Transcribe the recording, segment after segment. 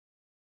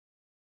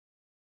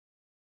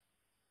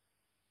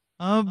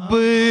اب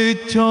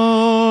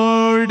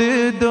چھوڑ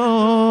دو،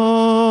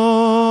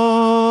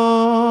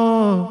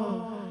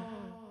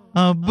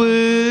 اب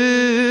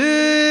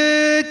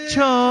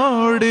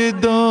چھوڑ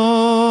دو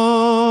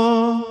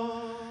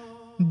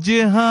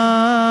جہاد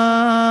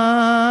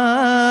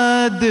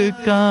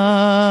کا،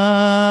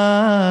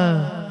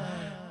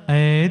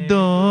 اے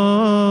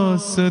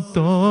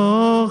دوستو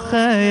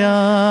خیال،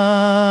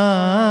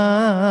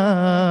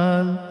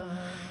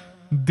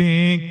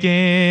 دین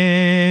کے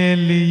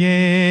لیے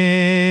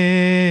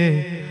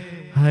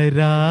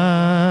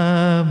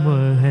حرام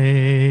ہے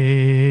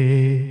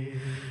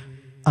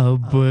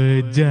اب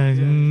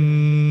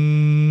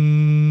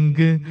جنگ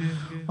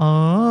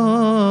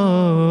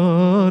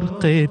اور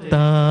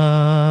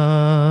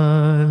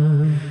قتال،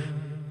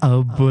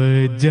 اب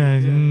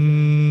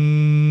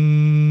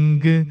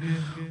جنگ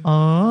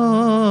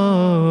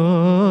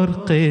اور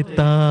قتال،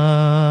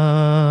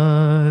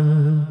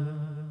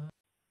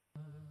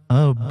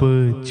 اب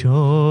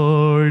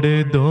چھوڑ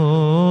دو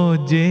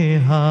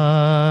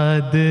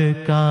جہاد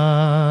کا،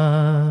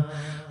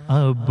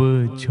 اب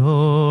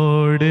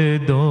چھوڑ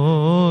دو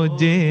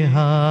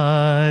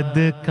جہاد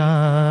کا،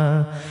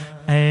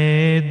 اے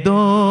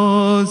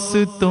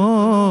دوستو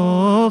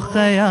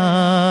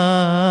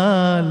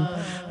خیال،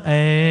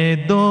 اے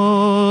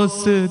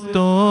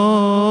دوستو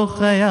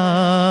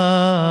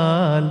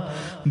خیال،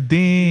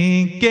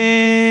 دین کے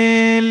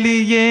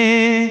لیے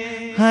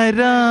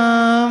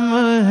حرام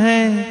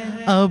ہے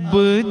اب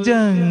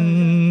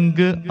جنگ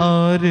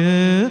اور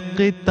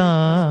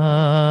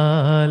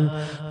قتال،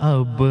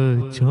 اب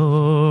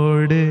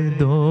چھوڑ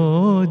دو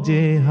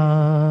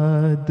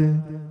جہاد،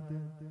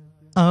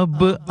 اب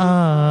آ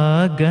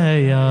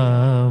گیا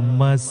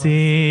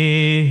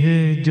مسیح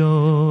جو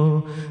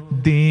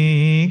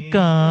دین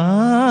کا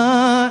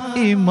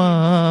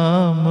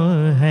امام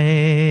ہے،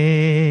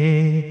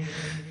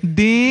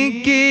 دین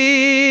کی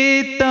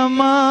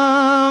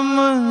تمام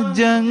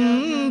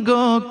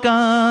جنگوں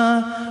کا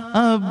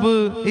اب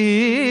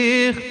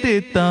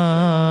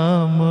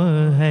اختتام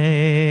ہے،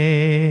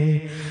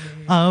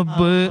 اب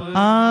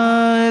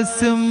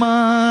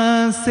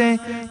آسمان سے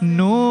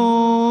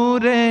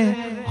نور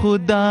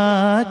خدا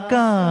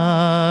کا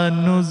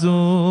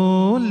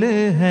نزول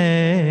ہے،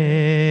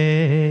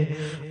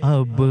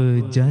 اب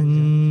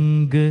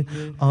جنگ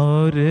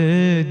اور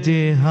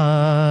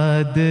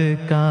جہاد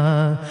کا،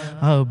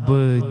 اب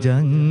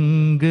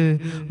جنگ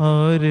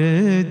اور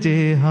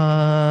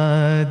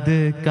جہاد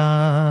کا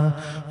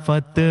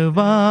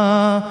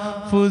فتویٰ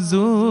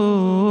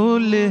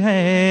فضول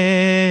ہے،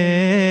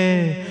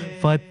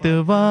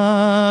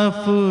 فتویٰ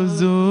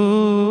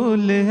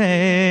فضول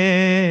ہے،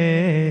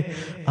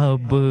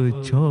 اب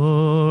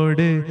چھوڑ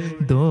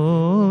دو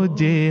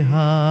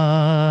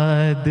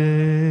جہاد،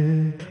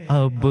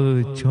 اب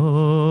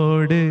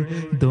چھوڑ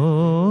دو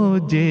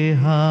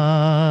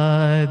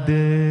جہاد،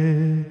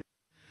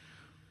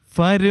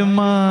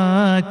 فرما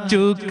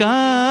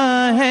چکا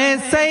ہے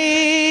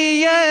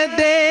سید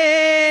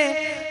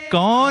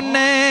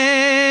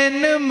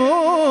کونین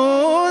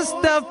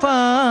مصطفیٰ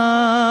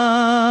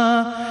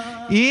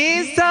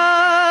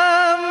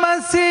عیسیٰ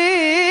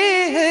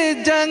مسیح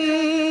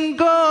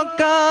جنگوں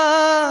کا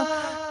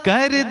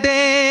کر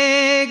دے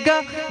گا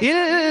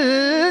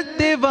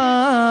التوا،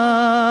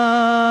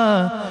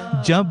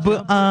 جب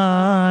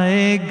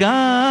آئے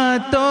گا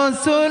تو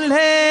صلح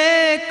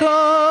کو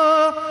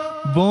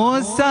وہ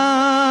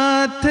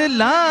ساتھ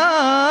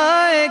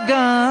لائے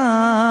گا،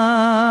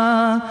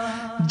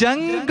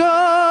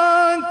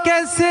 جنگوں کے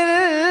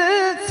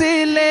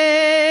سلسلے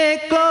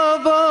کو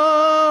وہ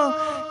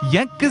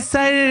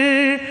یکسر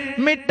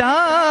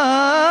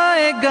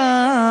مٹائے گا،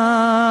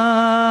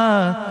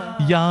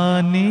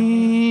 یعنی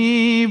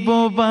وہ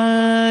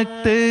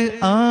وقت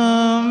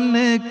امن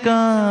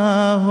کا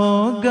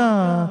ہوگا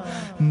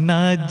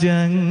نہ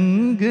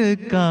جنگ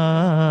کا،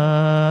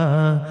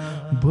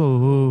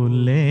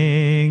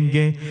 بھولیں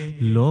گے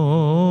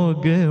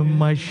لوگ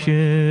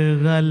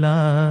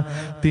مشغلہ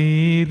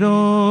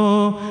تیرو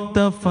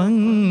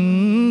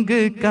تفنگ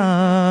کا،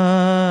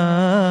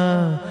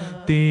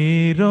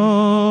 تیرو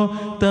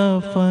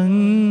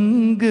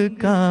تفنگ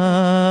کا،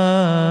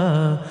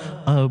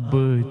 اب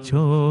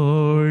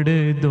چھوڑ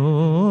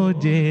دو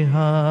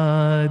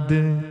جہاد،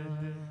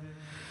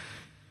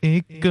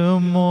 ایک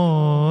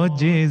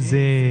معجزے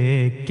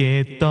کے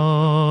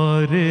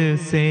طور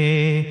سے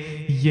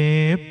یہ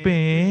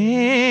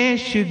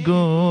پیش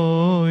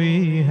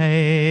گوئی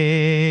ہے،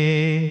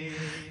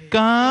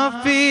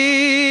 کافی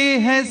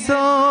ہے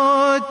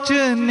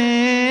سوچنے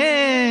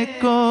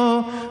کو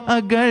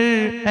اگر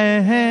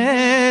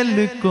اہل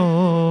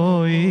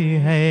کوئی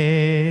ہے،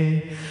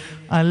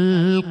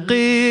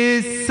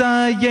 القصہ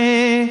یہ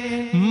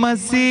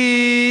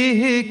مسیح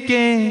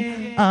کے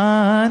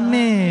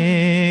آنے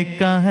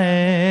کا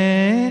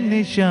ہے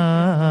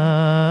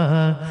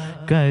نشان،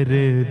 کر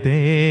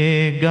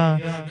دے گا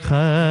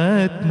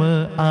ختم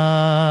آ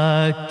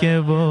کے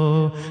وہ،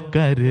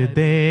 کر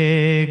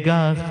دے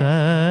گا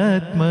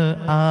ختم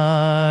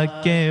آ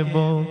کے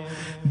وہ،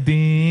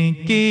 دین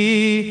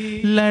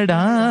کی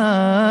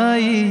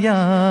لڑائیاں،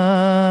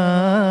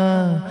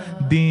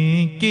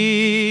 دین کی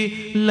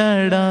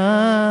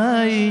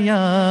لڑائیاں،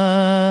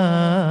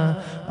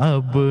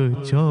 اب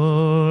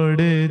چھوڑ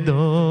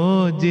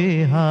دو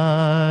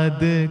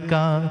جہاد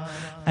کا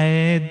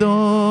اے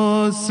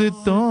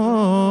دوستو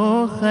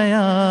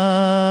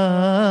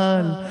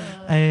خیال،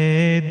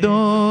 اے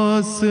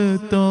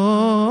دوستو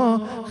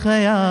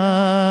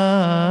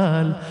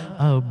خیال،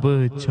 اب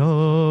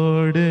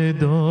چھوڑ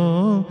دو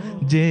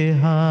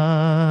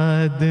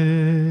جہاد۔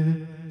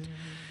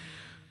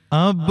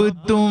 اب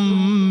تم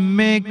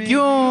میں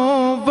کیوں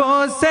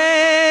وہ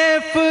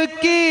سیف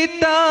کی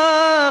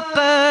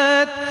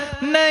طاقت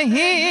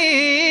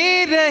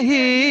نہیں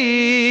رہی،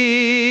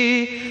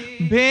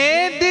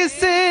 بھید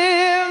اس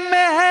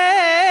میں ہے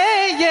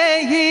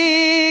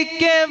یہی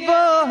کہ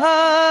وہ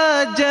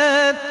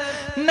حاجت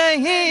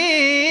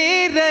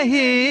نہیں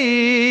رہی،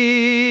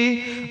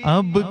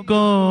 اب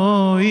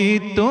کوئی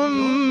تم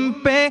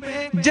پہ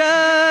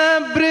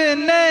جبر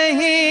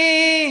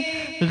نہیں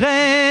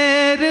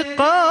غیر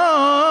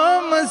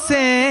قوم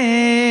سے،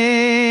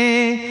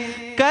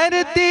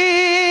 کرتی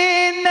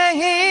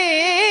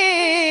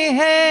نہیں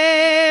ہے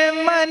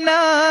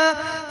منع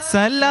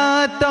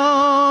صلاۃ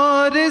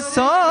اور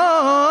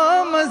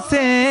صوم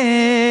سے،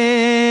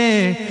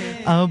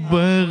 اب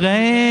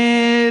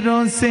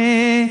غیروں سے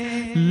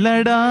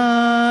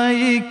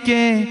لڑائی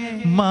کے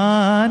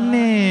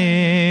معنی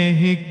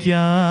ہی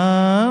کیا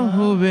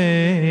ہوئے،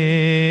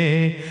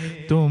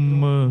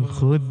 تم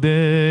خود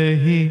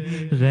ہی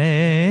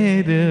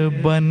غیر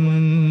بن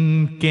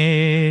کے،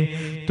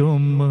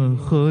 تم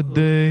خود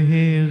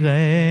ہی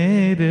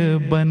غیر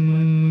بن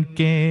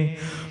کے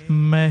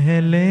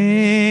محل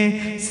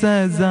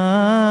سزا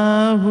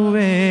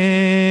ہوئے،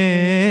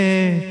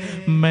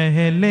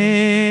 محل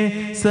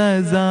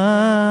سزا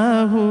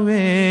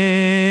ہوئے،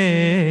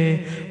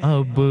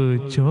 اب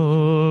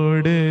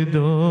چھوڑ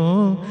دو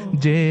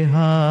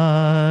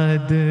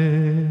جہاد۔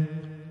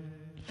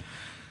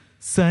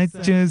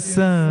 سچ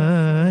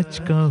سچ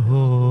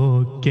کہو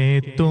کہ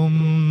تم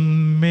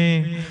میں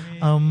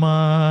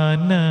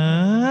امانت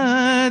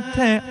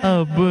ہے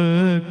اب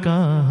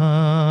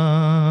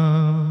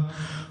کہاں،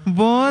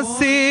 وہ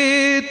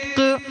صدق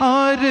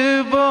اور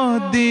وہ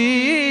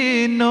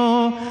دین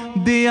و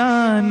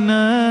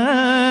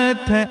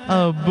دیانت ہے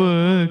اب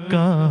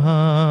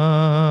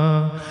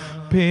کہاں،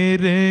 پھر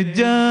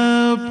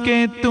جب کہ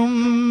تم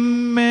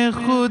میں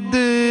خود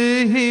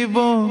ہی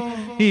وہ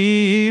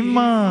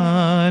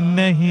ایمان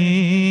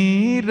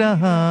نہیں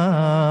رہا،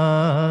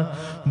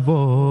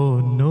 وہ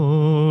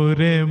نور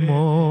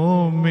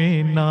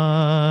مومنان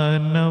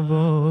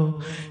وہ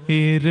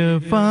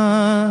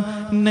عرفان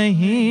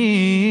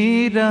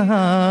نہیں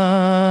رہا،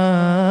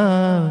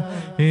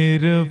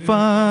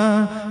 عرفان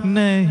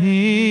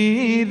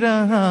نہیں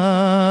رہا،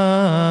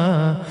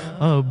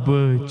 اب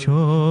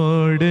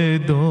چھوڑ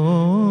دو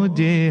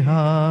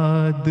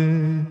جہاد۔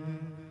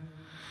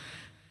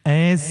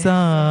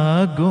 ایسا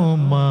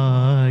گما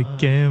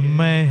کہ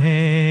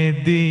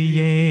مہدی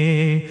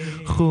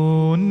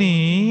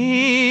خونی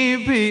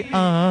بھی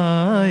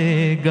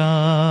آئے گا،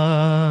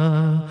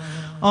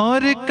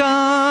 اور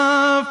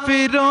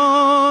کافروں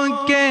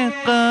کے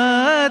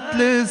قتل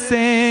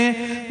سے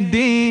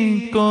دین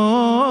کو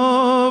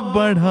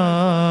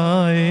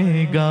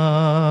بڑھائے گا۔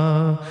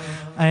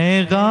 اے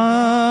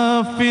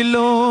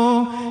غافلو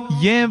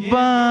یہ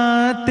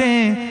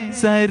باتیں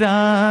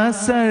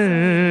سراسر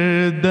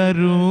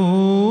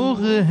دروغ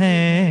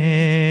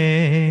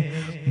ہیں،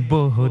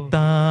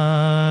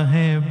 بہتان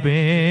ہیں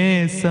بے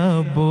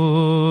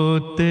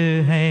ثبوت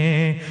ہیں،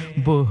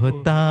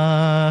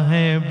 بہتان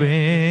ہیں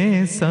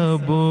بے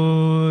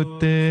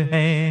ثبوت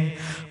ہیں،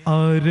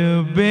 اور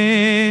بے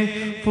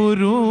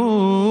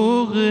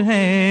فروغ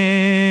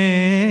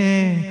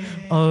ہیں،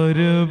 اور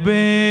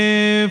بے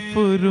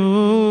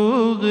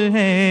فروغ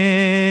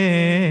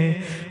ہیں،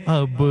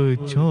 اب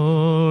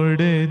چھوڑ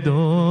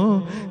دو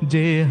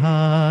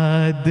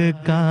جہاد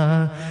کا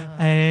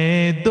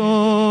اے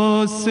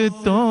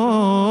دوستو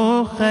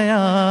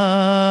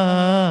خیال،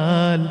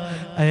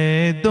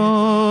 اے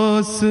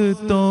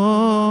دوستو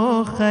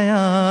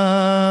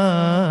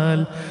خیال،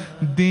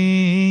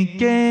 دین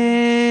کے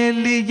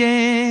لیے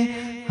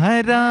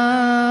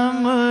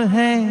حرام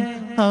ہے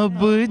اب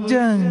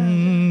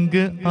جنگ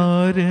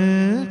اور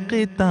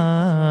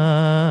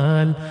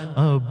قتال،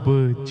 اب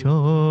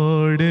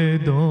چھوڑ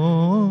دو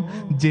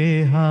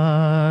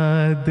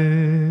جہاد۔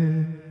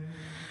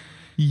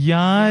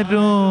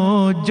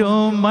 یارو جو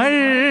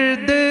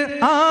مرد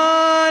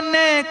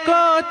آنے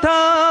کو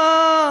تھا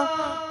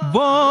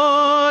وہ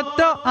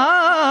تو آ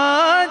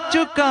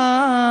چکا،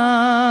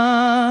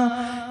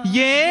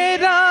 یہ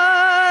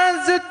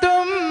راز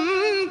تم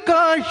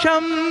کو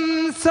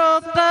شمس و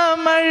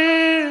قمر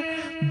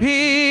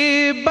بھی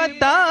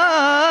بتا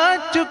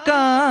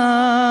چکا،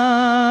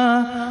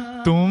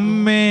 تم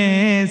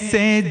میں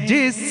سے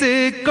جس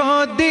کو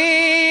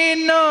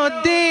دین و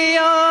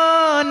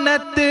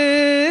دیانت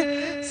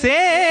سے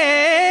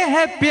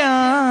ہے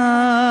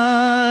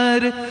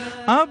پیار،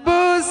 اب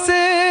اس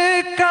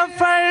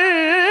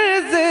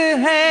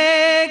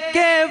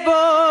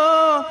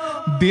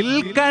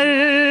دل کر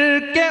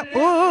کے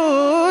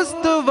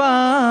استوار،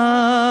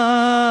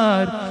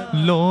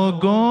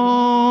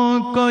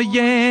 لوگوں کو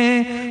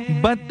یہ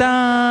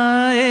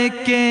بتائے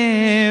کہ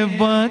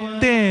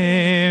وقت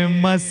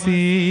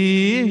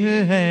مسیح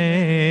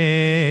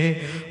ہے،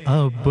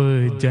 اب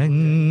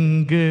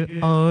جنگ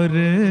اور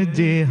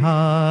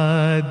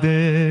جہاد،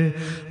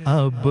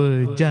 اب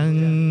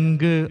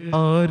جنگ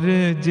اور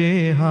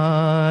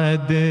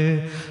جہاد،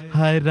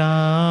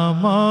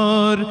 حرام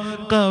اور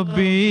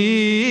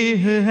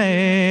قبیح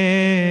ہے،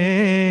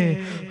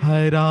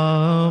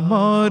 حرام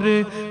اور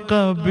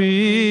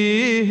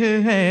قبیح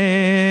ہے،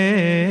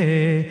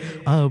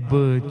 اب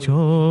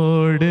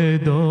چھوڑ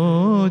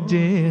دو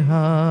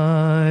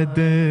جہاد۔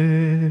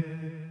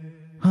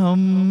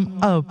 ہم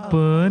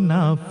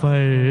اپنا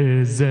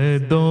فرض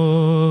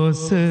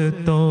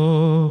دوستوں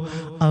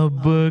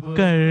اب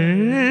کر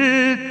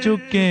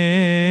چکے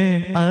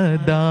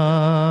ادا،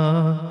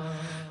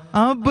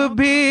 اب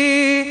بھی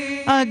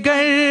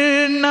اگر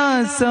نہ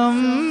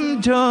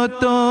سمجھو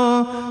تو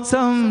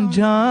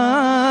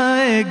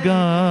سمجھائے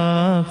گا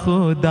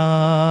خدا۔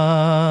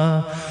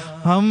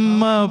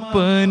 ہم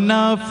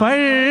اپنا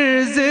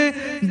فرض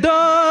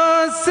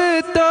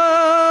دوستو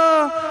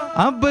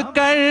اب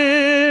کر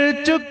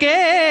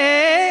چکے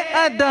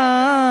ادا،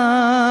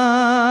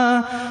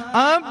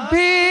 اب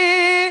بھی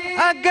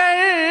اگر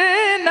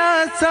نہ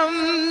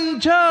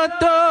سمجھو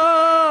تو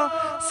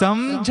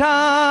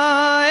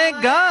سمجھائے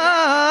گا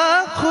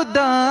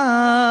خدا،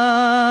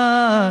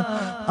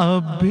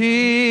 اب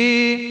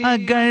بھی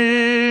اگر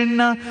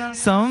نہ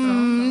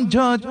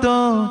سمجھو تو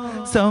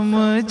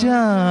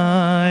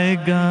سمجھائے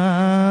گا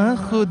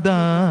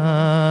خدا،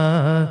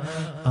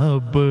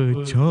 اب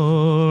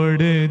چھوڑ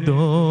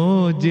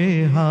دو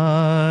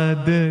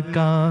جہاد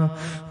کا،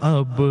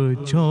 اب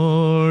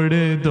چھوڑ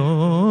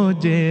دو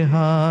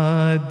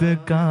جہاد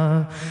کا،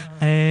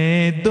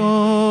 اے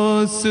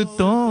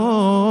دوستو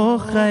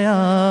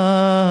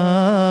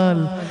خیال،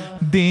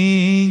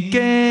 دین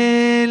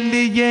کے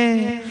لیے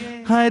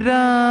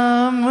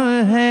حرام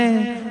ہے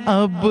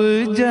اب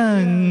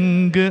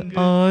جنگ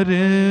اور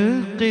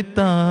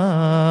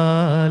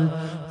قتال،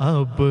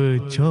 اب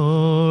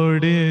چھوڑ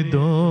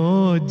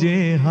دو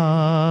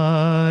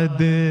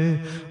جہاد،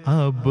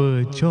 اب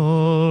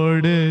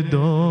چھوڑ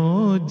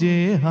دو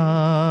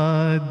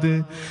جہاد،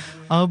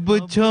 اب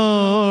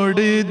چھوڑ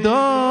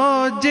دو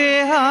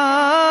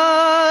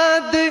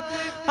جہاد،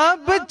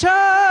 اب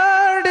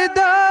چھوڑ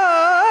دو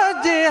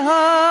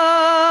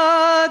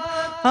جہاد،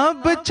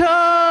 اب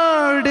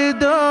چھوڑ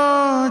دو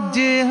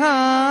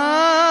جہاد۔